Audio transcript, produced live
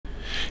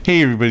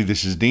Hey everybody,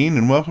 this is Dean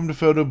and welcome to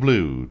Photo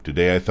Blue.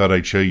 Today I thought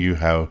I'd show you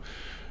how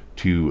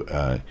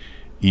to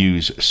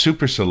use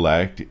Super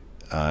Select.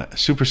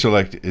 Super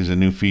Select is a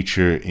new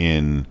feature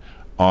in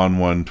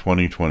ON1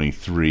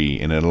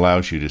 2023 and it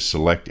allows you to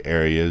select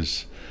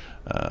areas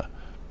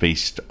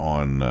based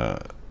on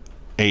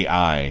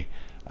AI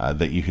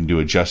that you can do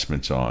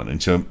adjustments on,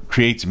 and so it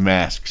creates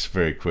masks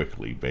very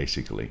quickly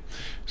basically.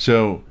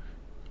 So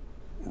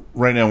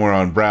right now we're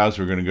on Browse.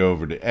 We're going to go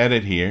over to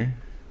Edit here.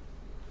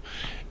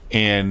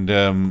 And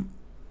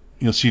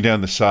you'll see down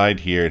the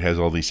side here it has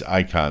all these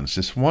icons.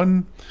 This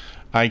one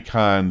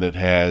icon that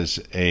has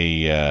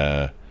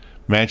a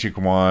magic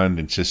wand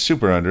and says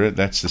Super under it,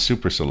 that's the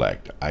Super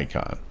Select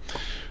icon.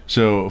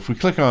 So if we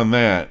click on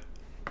that,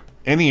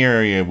 any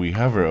area we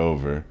hover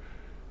over,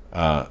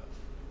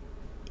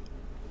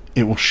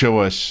 it will show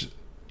us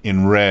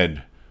in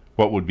red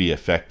what would be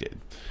affected.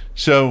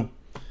 So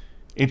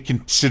it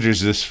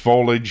considers this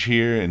foliage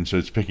here, and so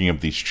it's picking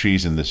up these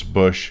trees and this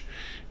bush.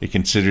 It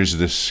considers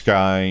this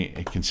sky,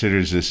 it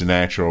considers this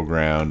natural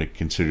ground, it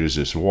considers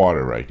this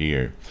water right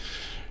here.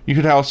 You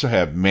could also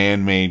have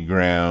man-made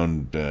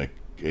ground.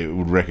 It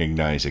would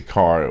recognize a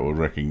car, it would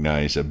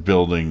recognize a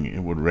building,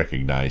 it would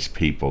recognize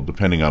people,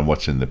 depending on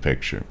what's in the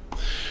picture.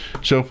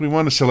 So if we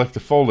want to select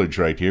the foliage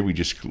right here, we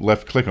just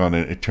left click on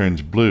it, it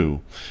turns blue.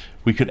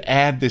 We could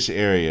add this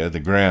area, the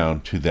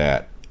ground, to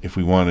that if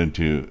we wanted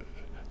to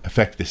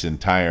affect this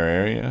entire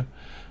area.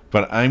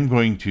 But I'm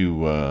going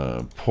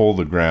to pull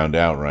the ground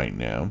out right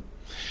now.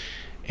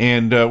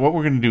 And what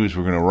we're going to do is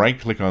we're going to right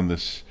click on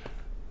this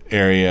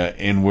area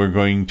and we're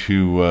going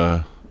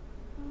to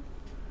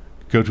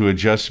go to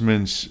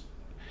adjustments,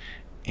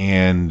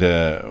 and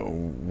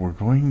we're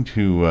going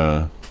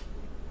to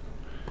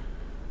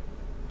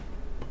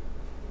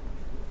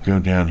go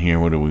down here.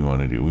 What do we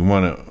want to do? We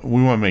want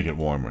to make it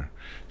warmer.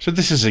 So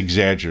this is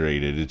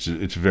exaggerated.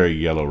 It's very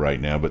yellow right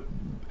now, but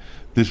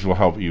this will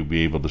help you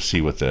be able to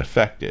see what the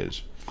effect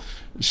is.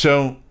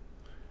 So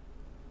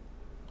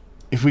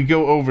if we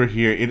go over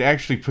here, it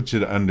actually puts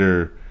it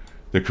under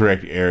the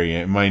correct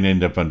area. It might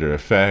end up under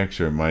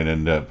effects, or it might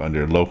end up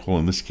under local.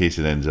 In this case,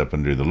 it ends up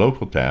under the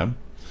local tab.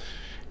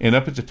 And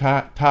up at the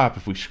top,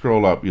 if we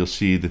scroll up, you'll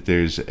see that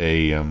there's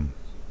a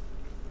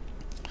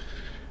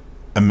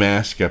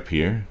mask up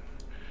here.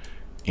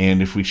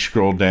 And if we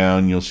scroll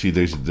down, you'll see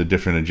there's the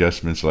different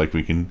adjustments. Like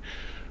we can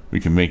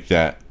make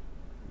that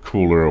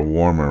cooler or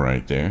warmer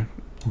right there.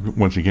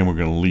 Once again, we're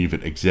going to leave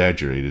it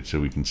exaggerated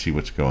so we can see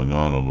what's going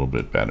on a little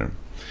bit better.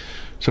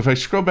 So if I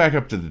scroll back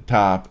up to the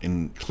top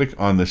and click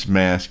on this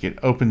mask, it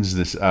opens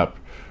this up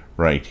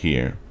right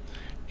here.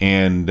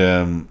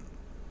 And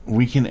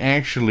we can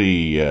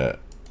actually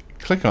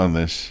click on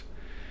this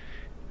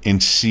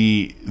and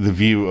see the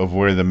view of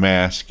where the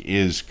mask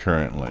is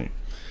currently.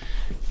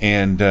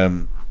 And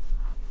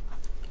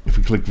if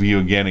we click view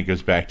again, it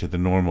goes back to the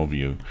normal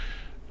view.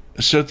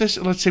 So this,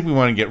 let's say we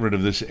want to get rid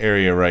of this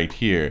area right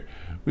here.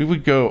 We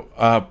would go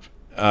up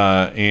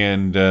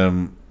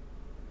and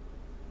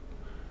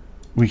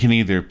we can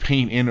either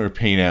paint in or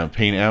paint out.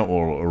 Paint out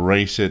will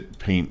erase it,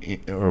 paint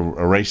in, or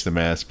erase the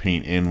mask.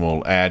 Paint in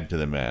will add to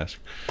the mask.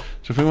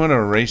 So if we want to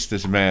erase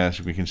this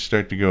mask, we can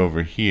start to go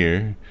over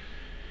here,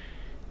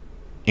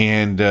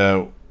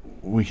 and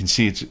we can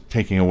see it's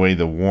taking away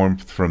the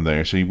warmth from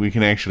there. So we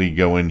can actually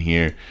go in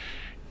here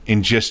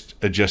and just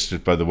adjust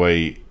it by the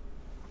way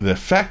the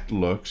effect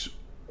looks,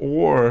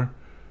 or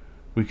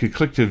we could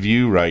click to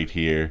view right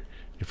here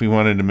if we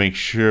wanted to make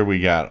sure we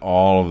got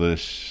all of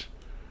this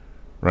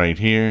right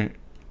here.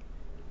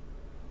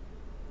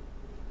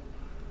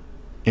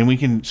 And we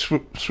can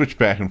switch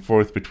back and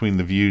forth between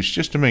the views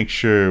just to make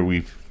sure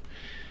we've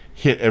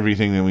hit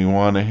everything that we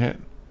want to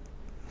hit.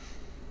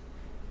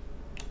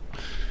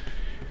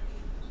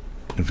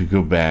 If we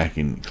go back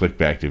and click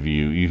back to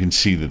view, you can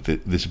see that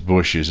this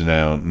bush is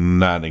now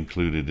not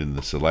included in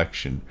the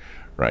selection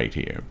right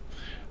here.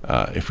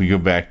 If we go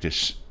back to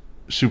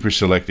Super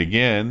Select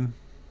again,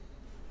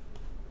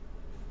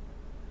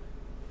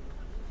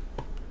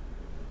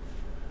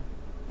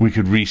 we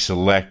could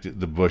reselect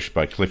the bush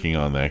by clicking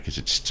on that, because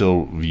it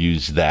still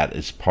views that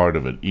as part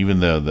of it,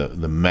 even though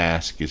the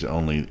mask is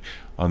only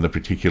on the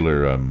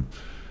particular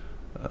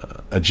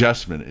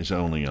adjustment is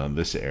only on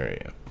this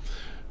area.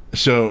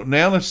 So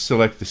now let's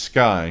select the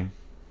sky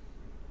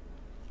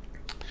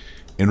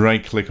and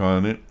right click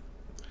on it,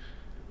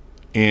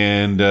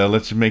 and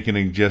let's make an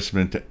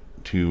adjustment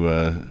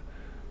to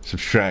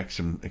subtract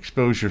some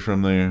exposure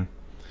from there,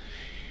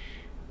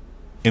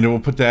 and it will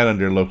put that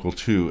under local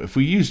 2. If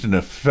we used an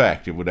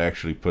effect, it would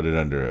actually put it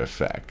under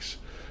effects.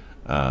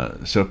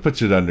 So it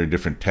puts it under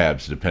different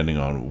tabs depending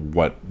on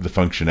what the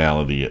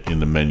functionality in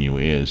the menu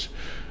is.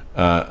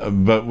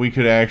 But we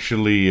could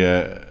actually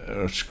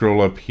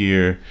scroll up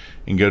here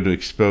and go to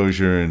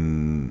exposure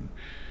and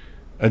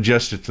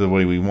adjust it to the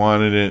way we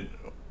wanted it,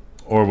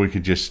 or we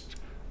could just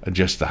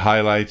adjust the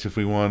highlights if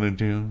we wanted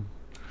to,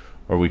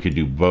 or we could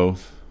do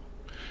both.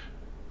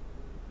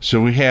 So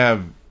we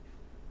have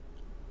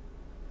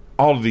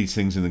all of these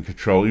things in the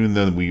control, even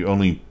though we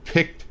only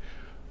picked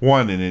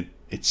one, and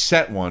it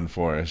set one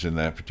for us in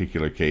that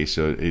particular case,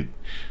 so it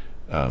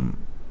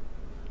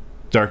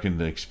darkened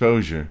the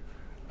exposure.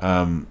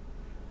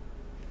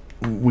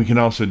 We can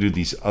also do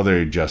these other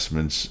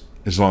adjustments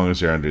as long as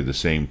they're under the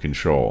same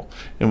control,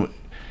 and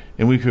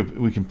we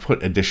can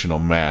put additional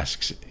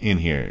masks in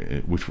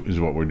here, which is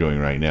what we're doing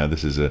right now.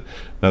 This is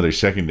another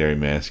secondary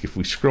mask. If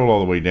we scroll all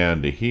the way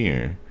down to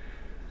here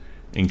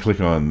and click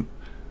on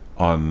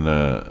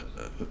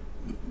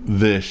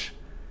this,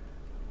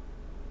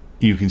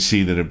 you can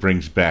see that it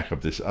brings back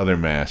up this other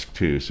mask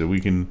too. So we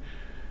can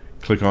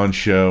click on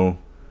show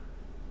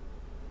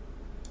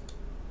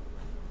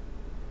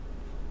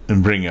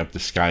and bring up the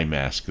sky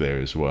mask there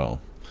as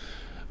well.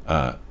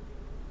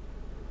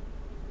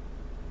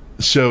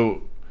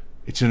 So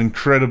it's an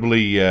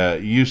incredibly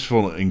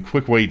useful and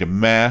quick way to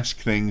mask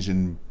things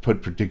and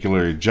put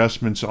particular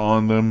adjustments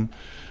on them.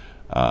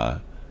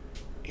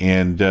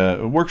 And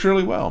it works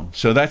really well.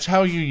 So that's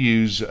how you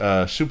use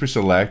Super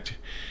Select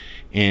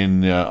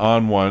in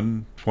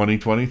ON1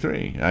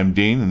 2023. I'm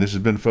Dean, and this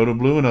has been Photo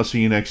Blue, and I'll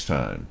see you next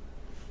time.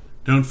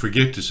 Don't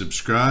forget to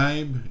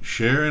subscribe,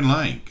 share, and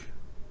like.